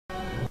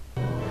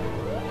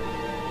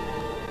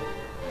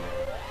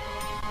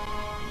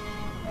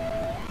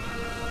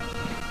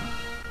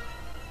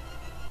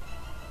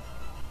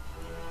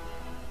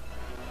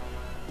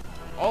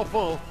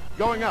full.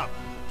 Going up.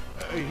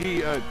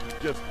 He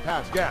just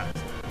passed gas.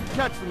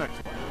 Catch the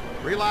next one.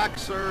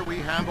 Relax, sir. We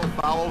handle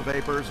foul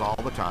vapors all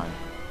the time.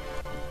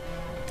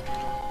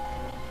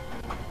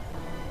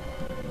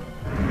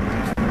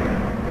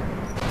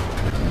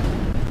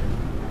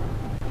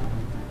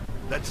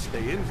 Let's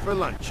stay in for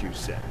lunch, you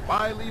said.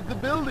 Why leave the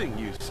building,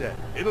 you said.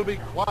 It'll be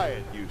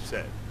quiet, you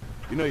said.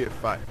 You know you're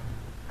fired.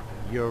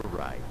 You're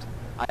right.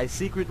 I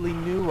secretly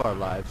knew our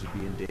lives would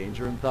be in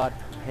danger and thought,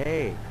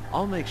 hey,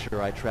 I'll make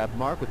sure I trap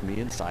Mark with me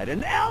inside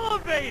an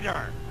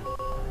elevator!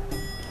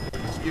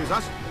 Excuse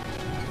us?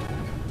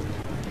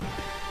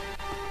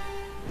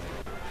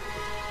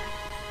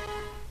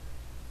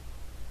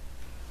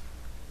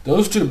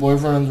 Those two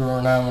boyfriends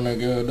weren't having a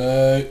good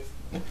day.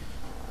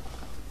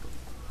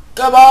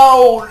 Come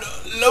on!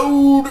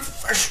 Load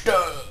faster!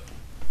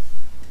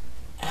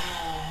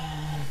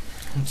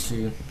 Let's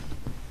see.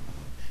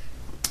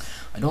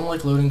 I don't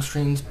like loading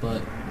screens,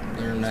 but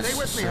they're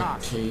necessary. Stay with me,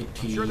 Hawk.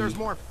 I'm sure there's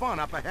more fun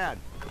up ahead.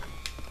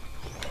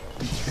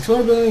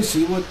 Explore building,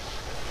 see what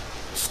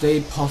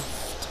Stay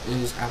Puffed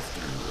is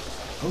after.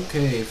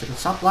 Okay, if it can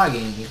stop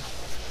lagging.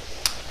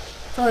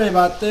 Sorry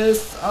about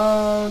this.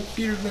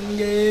 Peter's been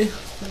gay.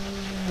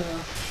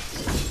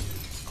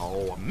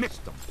 Oh, I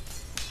missed them.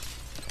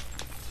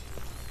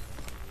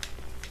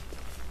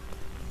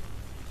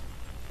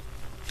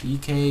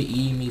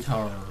 PKE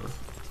meter.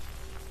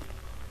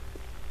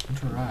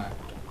 Interact.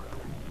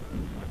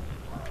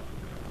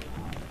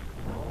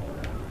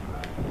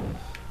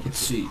 Let's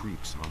see.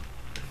 Creeps, huh?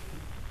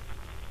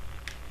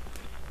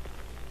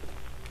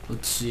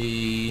 Let's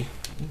see.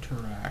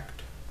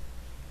 Interact.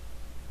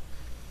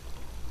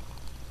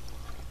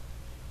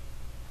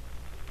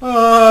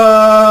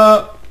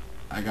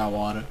 I got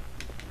water.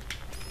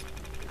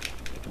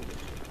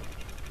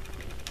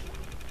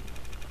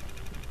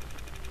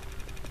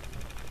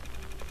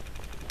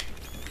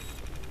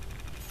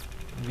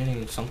 I'm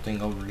getting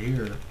something over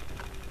here.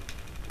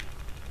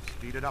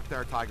 Speed it up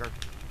there, Tiger.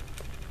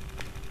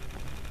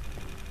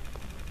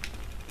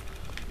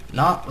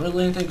 Not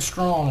really anything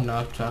strong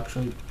enough to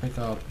actually pick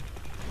up.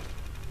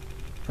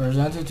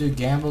 Presented to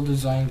Gamble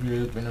Design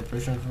Group in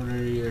appreciation for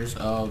their years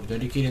of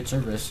dedicated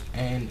service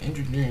and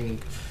engineering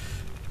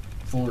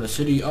for the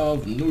city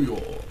of New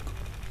York.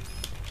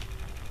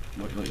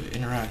 Wait,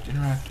 interact.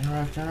 No,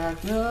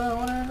 I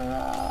want to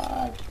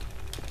interact.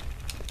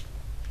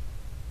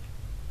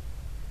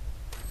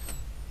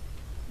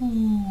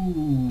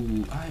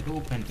 Ooh, I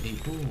opened a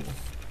door.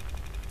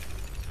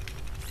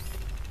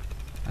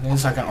 I think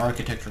it's like an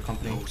architecture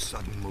company. No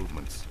sudden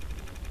movements.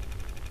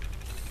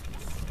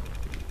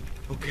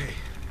 Okay,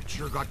 it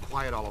sure got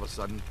quiet all of a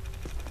sudden.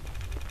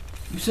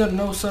 You said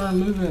no sudden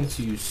movements,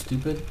 you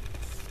stupid.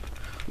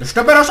 You're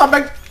stupid or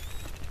something!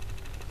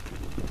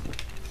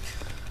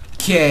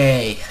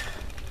 Okay.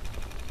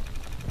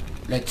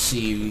 Let's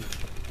see.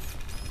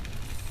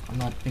 I'm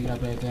not picking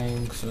up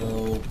anything,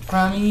 so...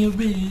 Cry me a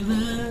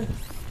river.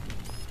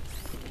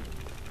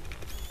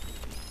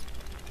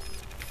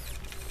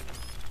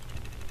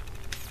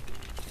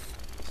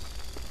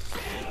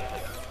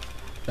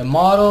 The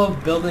model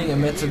building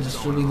emits a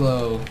disturbing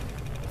glow.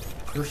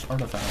 Cursed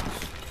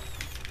artifacts.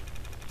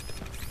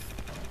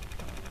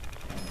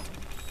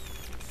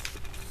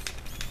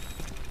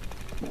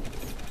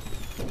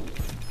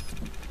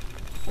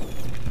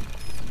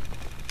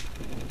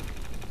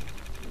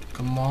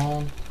 Come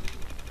on.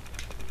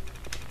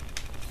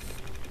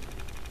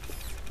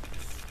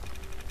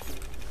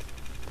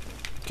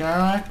 Can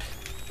I act?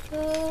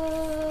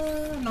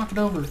 Knock it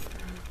over.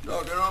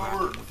 Knock it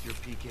over. With your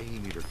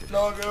PKE meter today.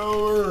 Knock it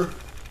over.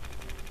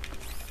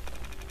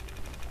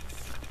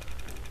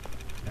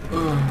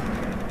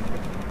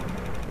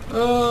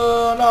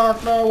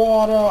 Knock the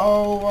water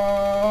over.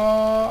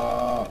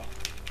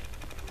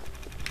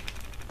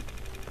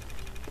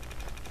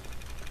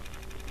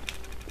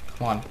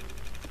 Come on.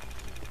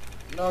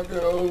 Knock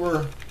it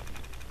over.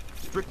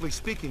 Strictly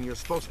speaking, you're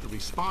supposed to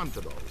respond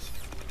to those.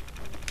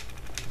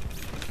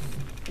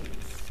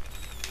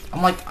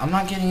 I'm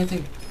not getting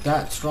anything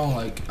that strong.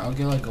 Like, I'll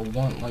get like a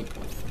one, like,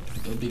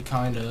 it'll be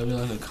like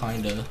a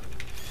kinda.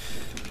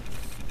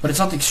 But it's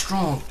nothing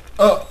strong.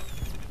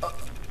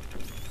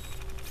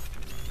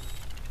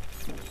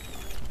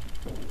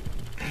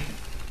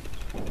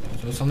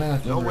 So something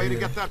like No way here. to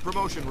get that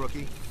promotion,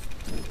 rookie.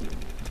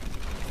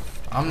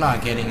 I'm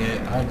not getting it.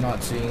 I'm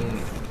not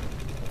seeing.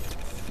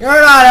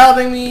 You're not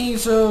helping me,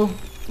 so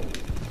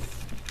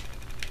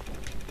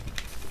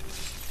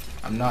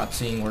I'm not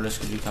seeing where this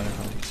could be coming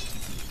from.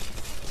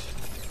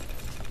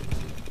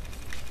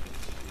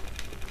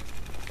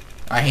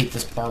 I hate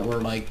this part where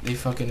like they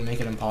fucking make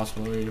it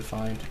impossible for you to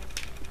find.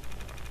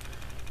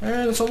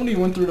 And somebody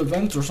went through the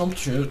vents or some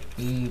shit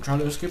and tried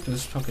to escape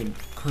this fucking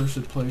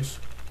cursed place.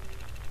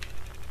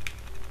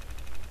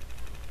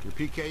 Your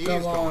PKE Come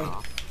is going on.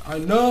 off. I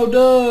know,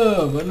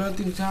 duh, but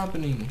nothing's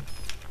happening.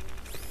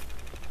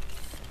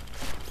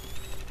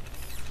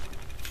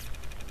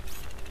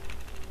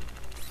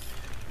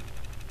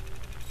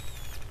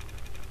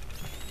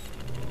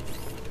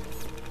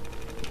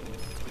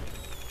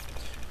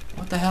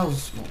 What the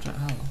hell's... What the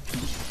hell?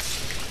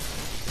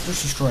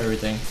 Just destroy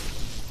everything.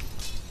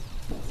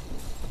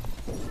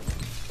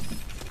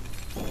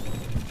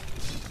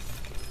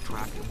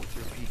 Track him with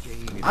your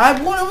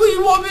PKE. What do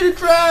you want me to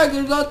track?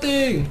 There's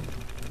nothing.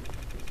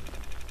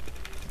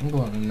 I'm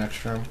going to the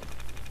next room.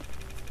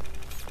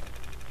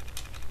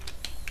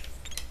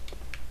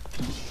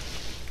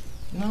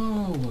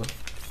 No.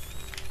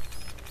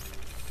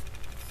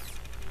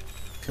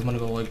 Okay, I'm gonna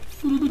go like.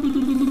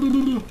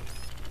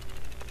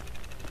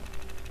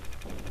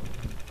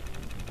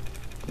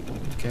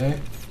 Okay.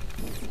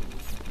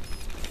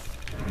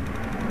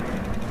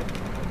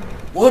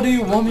 What do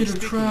you want me to You're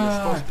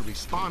track? supposed to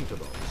respond to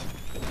those.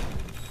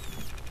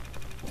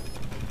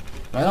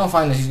 If I don't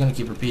find this, he's gonna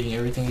keep repeating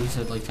everything he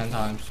said like 10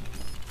 times.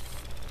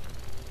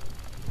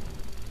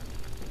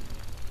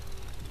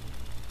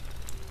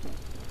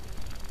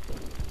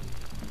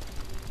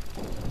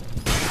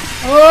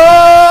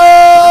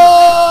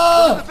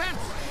 Oh!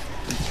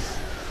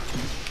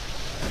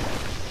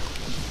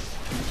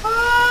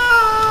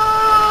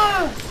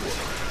 Ah!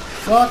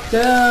 Fuck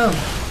them!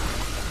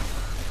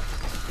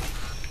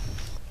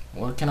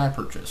 What can I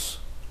purchase?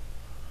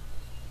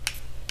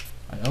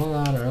 I own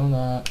that, I own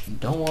that.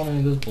 Don't want any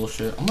of this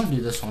bullshit. I'm gonna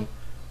do this one.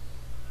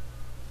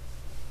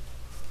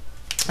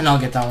 And I'll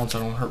get that one so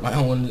I don't hurt my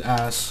own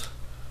ass.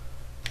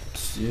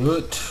 Let's do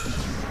it.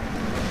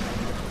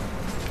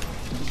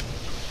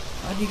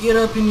 How'd you get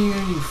up in here,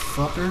 you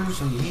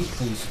fuckers? I hate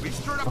these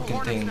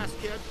fucking things.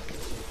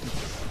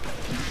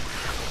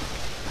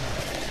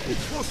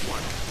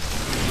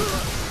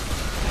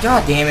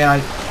 God damn it, I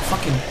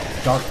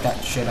fucking darked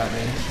that shit at me.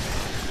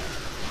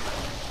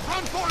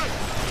 Run for it!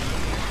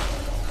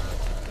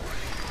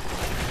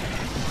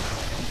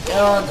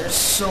 God, there's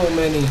so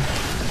many.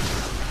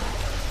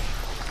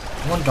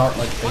 One dart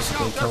like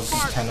basically kills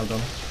 10 of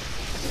them.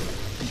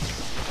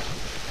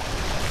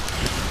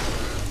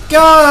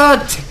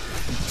 God!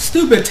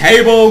 Stupid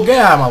table, get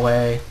out of my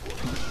way.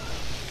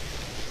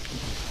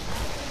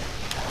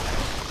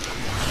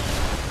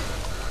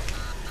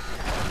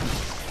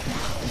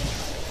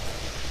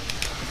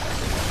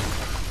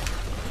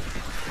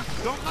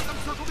 Don't let them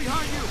circle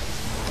behind you!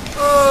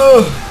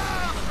 Oh!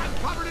 I'm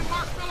covered in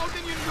marshmallow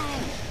minion goo!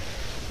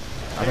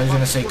 I was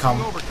gonna say come.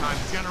 Overtime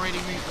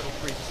generating these little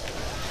creeps.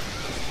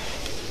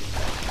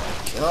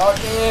 God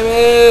damn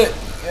it!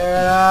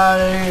 Get out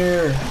of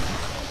here!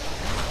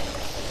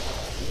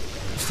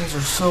 These things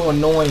are so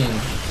annoying.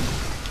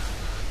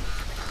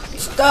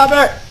 Stop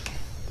it!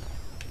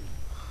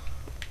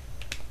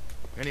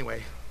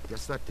 Anyway,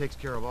 guess that takes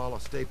care of all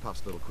of Stay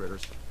Puft's little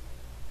critters.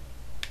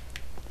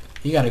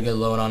 He got a good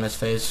load on his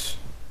face.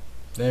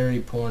 Very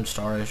porn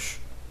starish.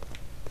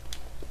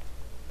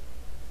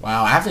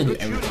 Wow, I have to do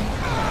everything.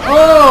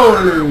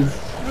 Holy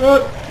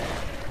shit!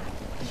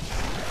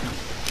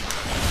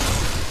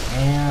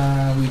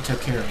 And we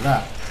took care of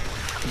that.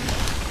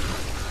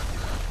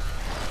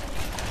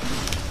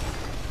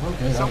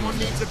 Okay, Someone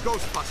needs a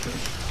Ghostbuster.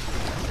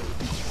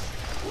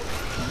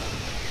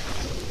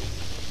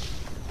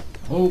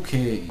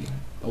 Okay.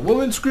 A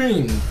woman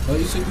screamed,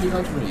 basically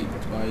got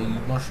raped by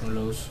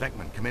marshmallows.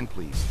 Beckman, come in,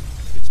 please.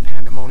 It's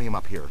pandemonium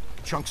up here.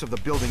 Chunks of the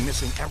building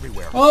missing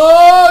everywhere.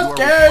 Oh,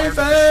 scary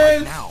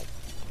face! Now.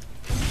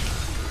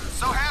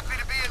 So happy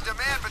to be in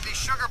demand, but these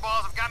sugar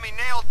balls have got me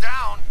nailed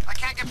down. I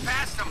can't get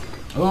past them.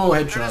 Oh,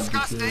 They're headshot.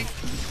 disgusting,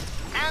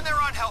 and they're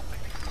unhealthy.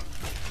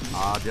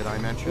 Did I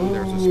mention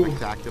there's a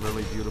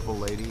spectacularly beautiful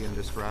lady in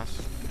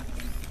distress?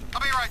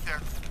 I'll be right there.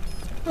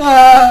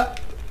 Ah!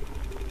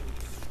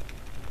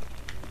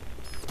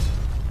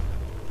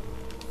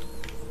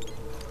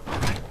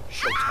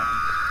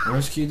 Showtime.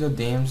 Rescue the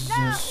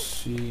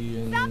damsels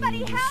in Somebody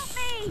help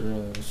me!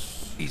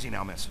 distress. Easy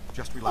now, miss.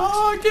 Just relax.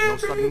 Oh, I no can't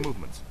sudden breathe.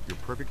 movements. You're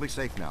perfectly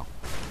safe now.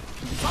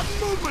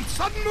 Sudden movements!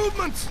 Sudden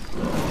movements!